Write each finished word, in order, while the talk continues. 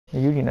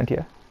You did not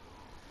here.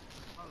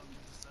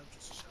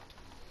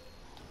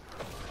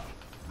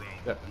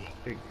 Yeah,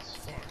 pigs.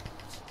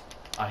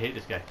 I hate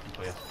this guy.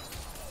 Oh, yeah.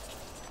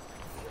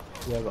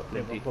 Yeah, I got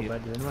plenty Go here.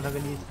 bad. Does anyone have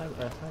any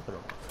sniper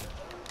on?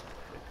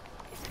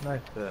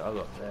 Sniper, I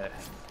got there.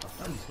 I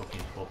found these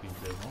fucking scorpions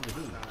there. All they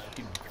do is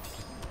keep.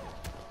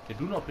 They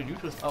do not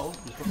produce us out.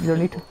 You don't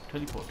need to.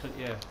 Teleport.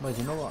 Yeah. But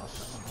you know what?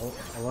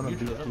 I want to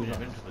beat Neutral, you. that's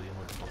invincible, you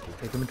motherfucker.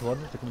 They're coming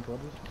towards us. They're coming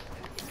towards us.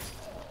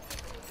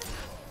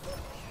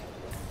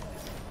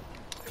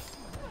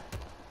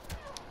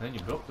 And then you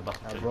block the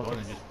bastard I teleport broke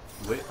and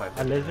just wait 5 I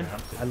seconds. live him.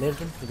 I live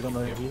him. He's got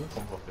no heals.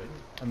 Pump off it.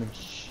 I mean,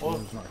 shh. Oh,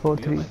 He's not.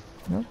 4-3.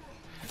 No?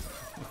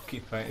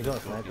 Fucking fighting He's got a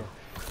this scorpion.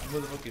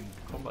 sniper. Motherfucking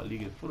Combat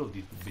League is full of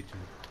these bitches.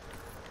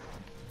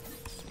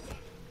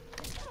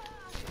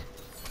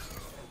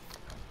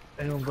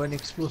 Anyone got any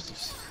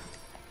explosives?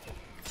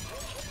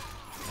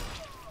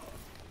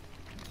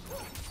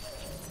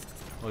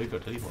 Oh, you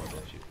got teleport,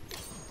 don't you?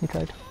 He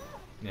tried.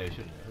 Yeah, you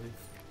shouldn't.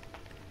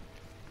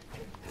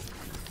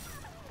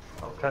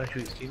 I'm trying to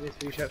shoot his teammates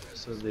for you, chap,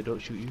 so they don't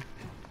shoot you.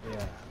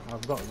 Yeah,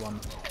 I've got one.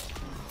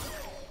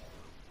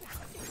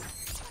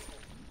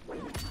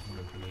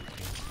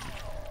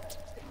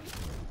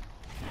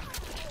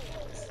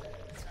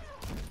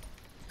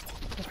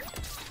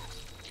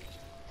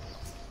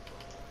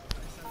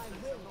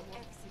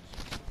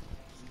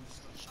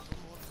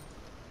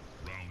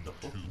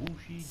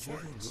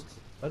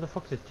 Where the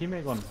fuck's his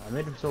teammate gone? I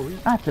made him so weak.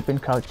 Ah, flipping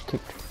crouch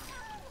kicked.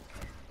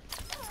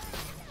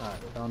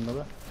 Alright, down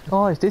another.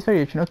 Oh, is this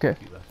variation? Okay.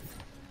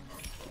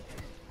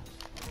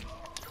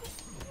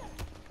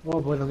 Whoa,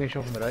 boy, I'm getting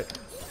shot from the right.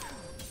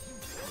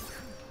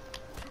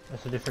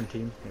 That's a different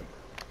team.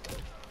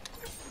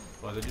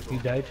 Well, they just He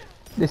died.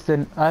 This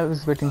then I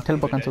was waiting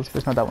teleport cancels, but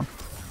it's not that one.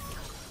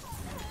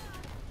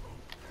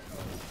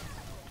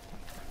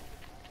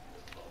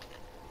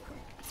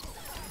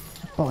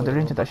 Oh, the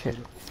range of that shit.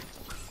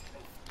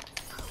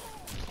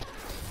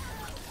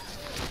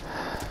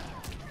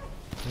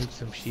 Need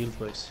some shield,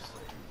 boys.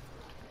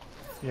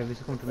 Yeah,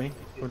 this come to me.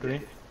 Come to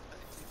me.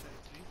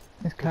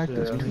 This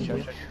character is too shield.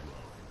 huge.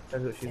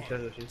 Shadow shield,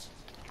 shadow shield.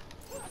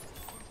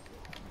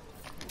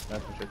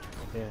 Nice one,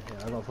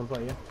 Yeah, I got a full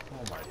body, yeah.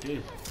 Oh my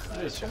days.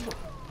 Nice.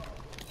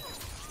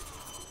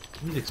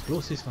 Need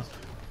explosives, man.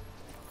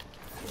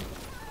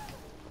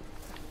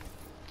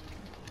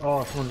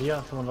 Oh, someone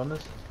here, someone on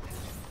us.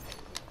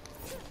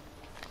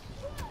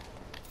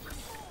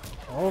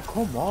 Oh,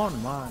 come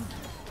on, man.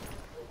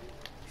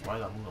 Why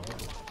that move?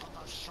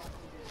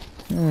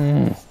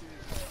 Hmm.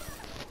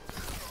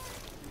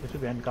 This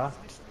should be end car.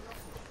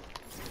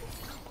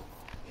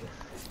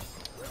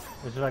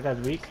 This is that guy's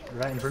weak,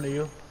 right in front of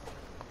you.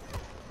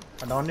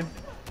 I downed him.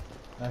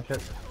 Nice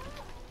shot.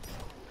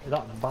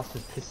 That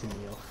bastard's pissing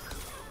me off.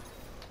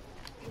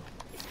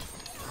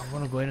 I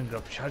wanna go in and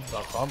grab charge, but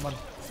I can't, man.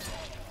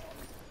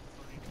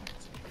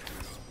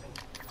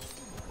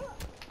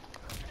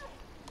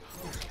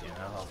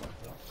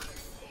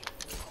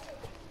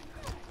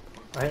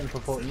 I hit him for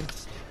 14.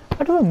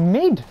 I do a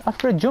mid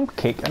after a jump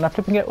kick and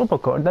after flipping an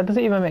uppercut. That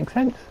doesn't even make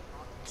sense.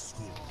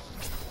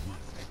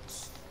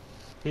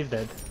 He's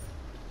dead.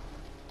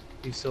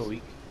 He's so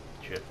weak.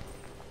 Shit.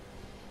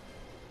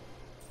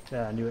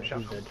 Yeah, I knew it. Shot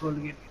He's dead. control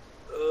again.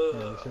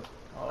 Yeah, he's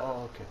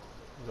Oh, okay.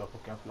 You got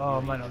fucking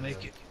Oh man, I'll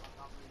make it.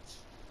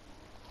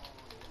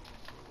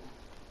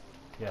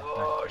 Yeah.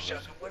 Oh, nice.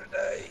 shot, I'm gonna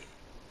die.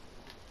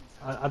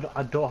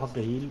 I don't have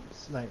the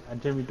heals. Like, I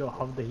generally don't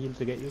have the heals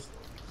to get you.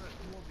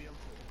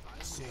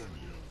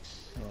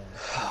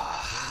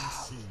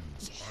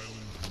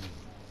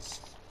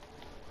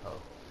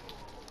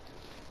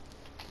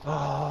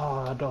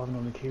 Oh, I don't have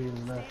no materials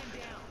left.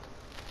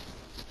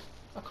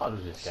 I can't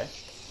lose this guy.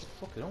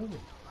 Fucking on with me.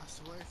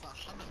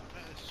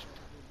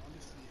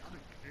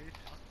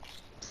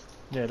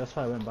 Yeah, that's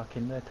why I went back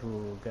in there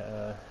to get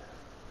a.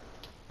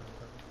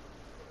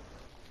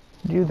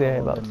 You there,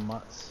 one about of them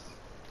mats.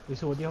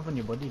 So what do you have on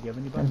your body? Do you have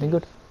any bandages? anything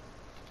good?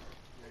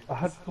 I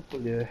had a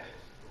couple, yeah.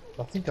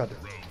 I think I had a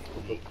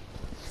couple.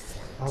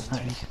 I had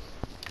Nice.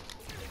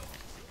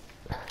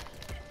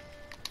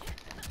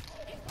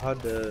 I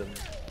had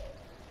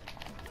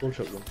one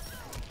shot one.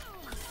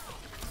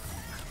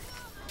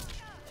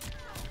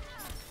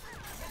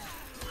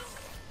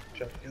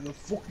 Shot, get the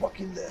fuck back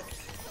in there.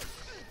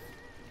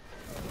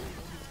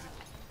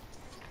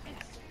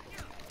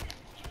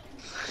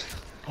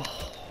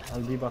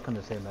 I'll be back on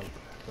the same health,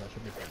 so I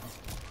should be fine.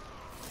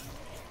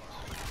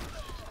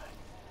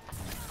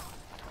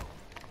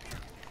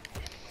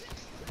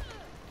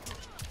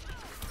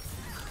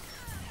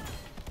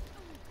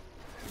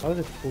 How are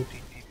there 14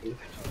 people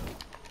left?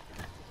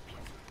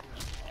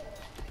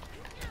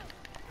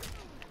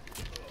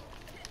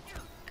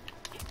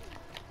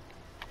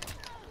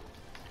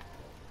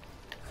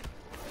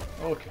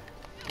 Okay.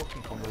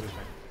 Fucking combo this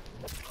time.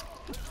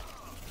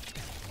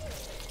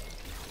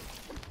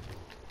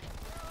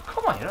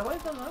 Come on, you know, why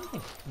is that not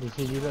happening? Did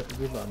you see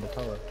you on the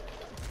tower?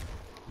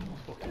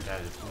 Fucking guy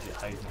is legit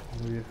hiding.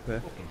 Really fair.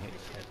 Fucking hit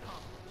his head.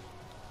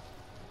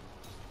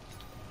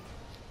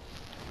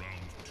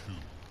 Round 2.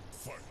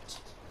 Fight.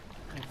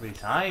 Every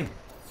time.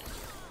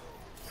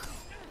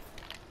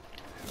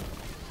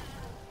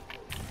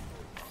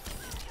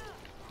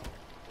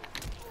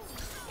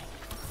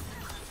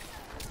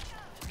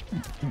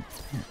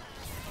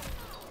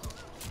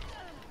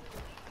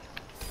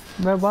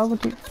 Well, why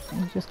would you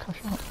just cash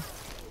out?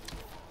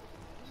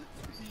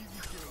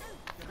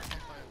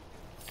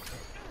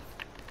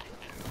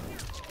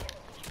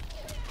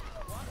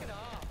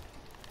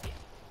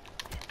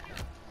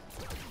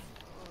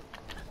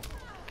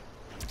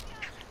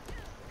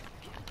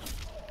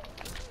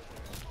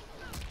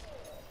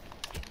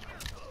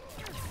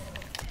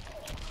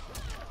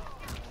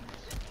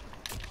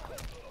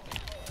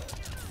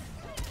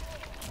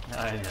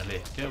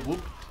 Finally. Yeah,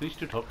 whoop. Switch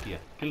to top tier.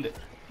 Killed it.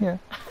 Yeah,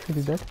 it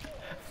is dead.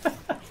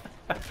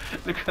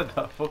 Look at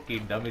that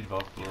fucking damage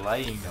bar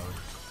flying now.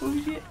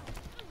 Oh shit.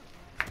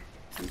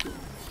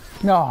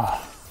 No.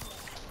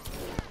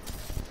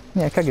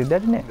 Yeah, Kag is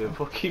dead, isn't it? The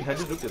fucking, I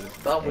just looked at the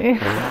star. What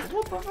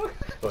the fuck?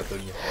 Oh,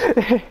 Tonya.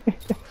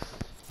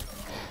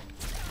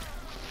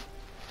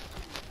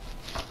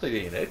 So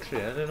you're an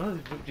X-ray, I don't know.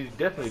 She's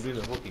definitely doing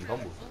the fucking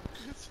combo.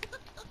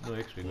 No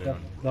X-ray going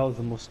on. That was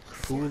the most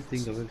cruel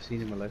thing I've ever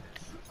seen in my life.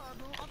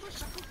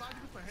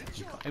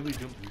 Every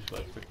jump you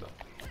just expect that.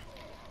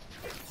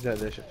 Is that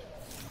there shit?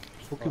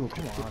 Come on,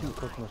 I'm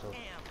cooking myself.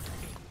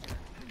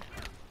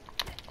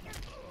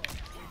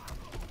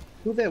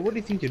 Who there? What do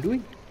you think you're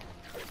doing?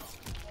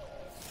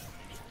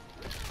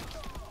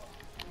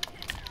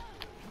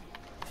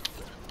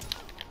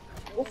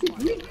 What's he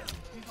doing?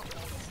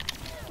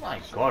 My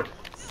god.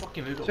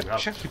 Fucking little grab.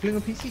 Shaq, you playing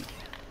on PC?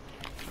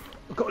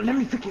 Go, let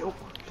me pick it up.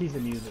 Please the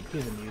music,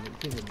 please the music,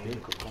 please the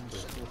music.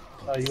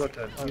 Oh, you got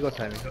time. You got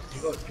time.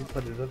 You got two for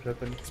reserve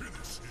weapon.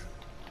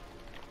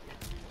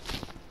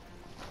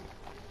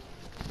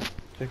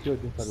 Check your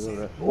two for reserve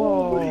weapon.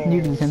 Whoa!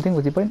 You do the same thing,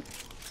 what's your point?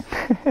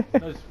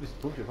 No, it's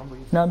bullshit combo.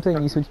 No, I'm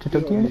saying you switch to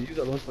top tier. Use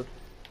that launch pad.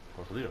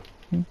 For real.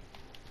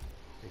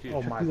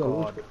 Oh my Use that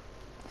launch god. pad.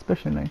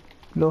 Special 9.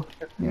 Low.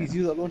 Yeah. Please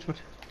use that launch pad.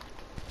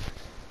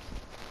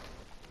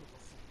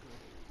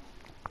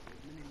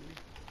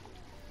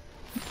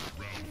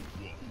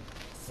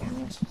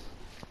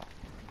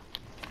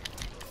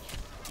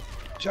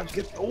 Shaq,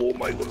 get. Oh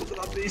my god, look at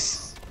that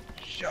base!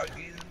 Shaq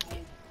is.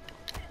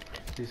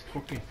 This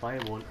fucking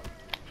fireball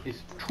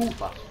is too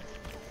fast.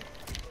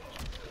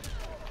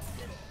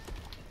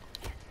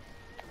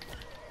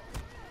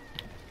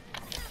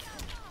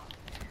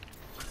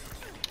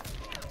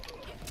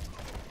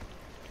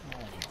 Oh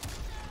my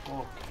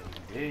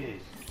fucking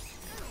days.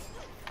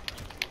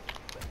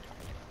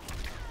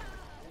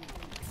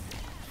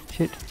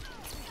 Shit.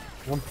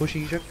 One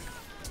pushing Shaq.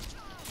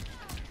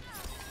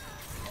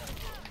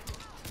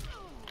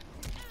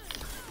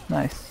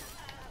 Nice.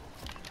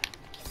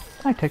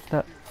 I take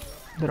that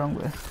the wrong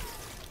way.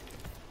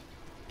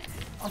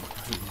 I'm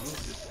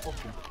this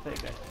fucking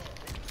pathetic guy.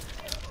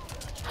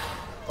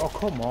 Oh,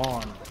 come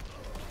on.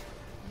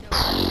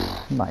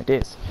 My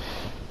days.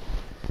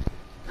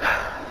 I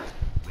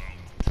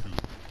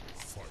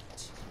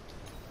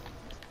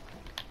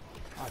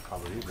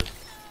can't believe this.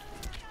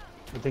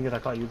 The thing is, I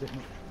can't use it.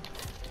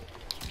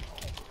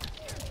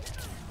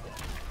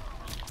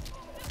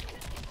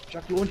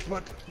 Shaq, launch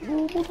pad.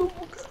 Oh,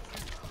 motherfucker.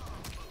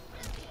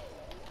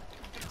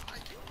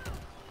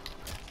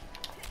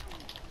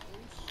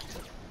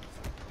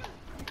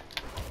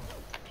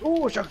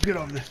 Oh, Shaq, get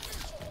on there.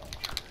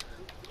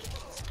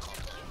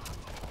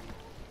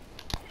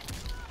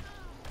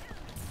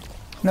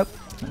 Nope,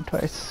 not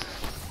twice.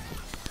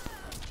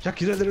 Shaq,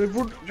 he's at the red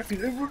wood. Shaq,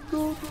 he's red wood.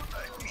 No, don't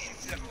die,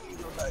 please. Shaq,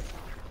 don't die.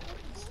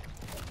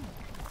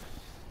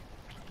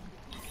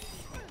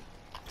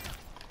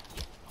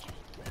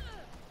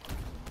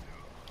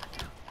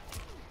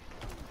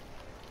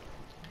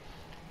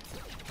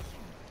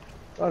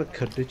 और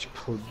खड्डे च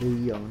खोद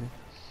ही आने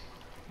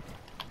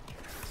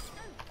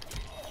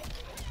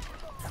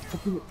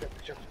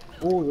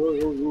oh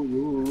yo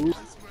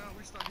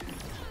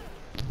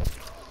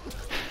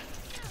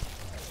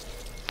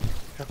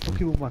Jack, fuck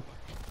you, man.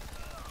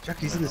 Jack,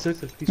 he's in the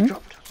circle. He's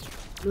dropped.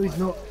 No, he's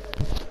not.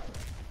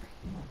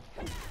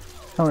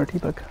 I want a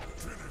teabag.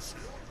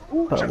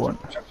 Oh, But I Jack,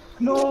 won't. Jack.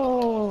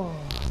 No.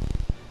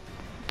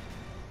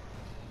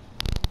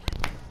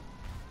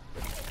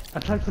 I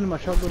tried pulling my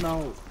shotgun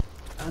out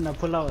and I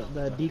pull out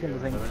the deacon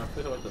thing. When I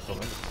put out the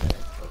summon, it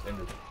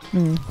ended.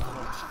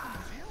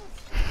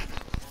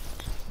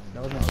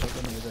 That was my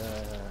shotgun with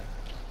a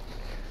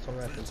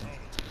solar rifle.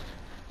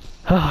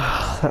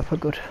 That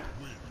felt good.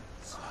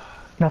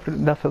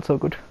 That felt so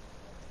good.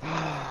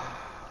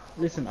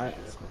 Listen,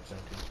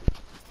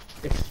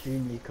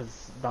 extremely,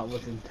 because that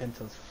was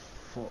intense as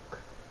fuck.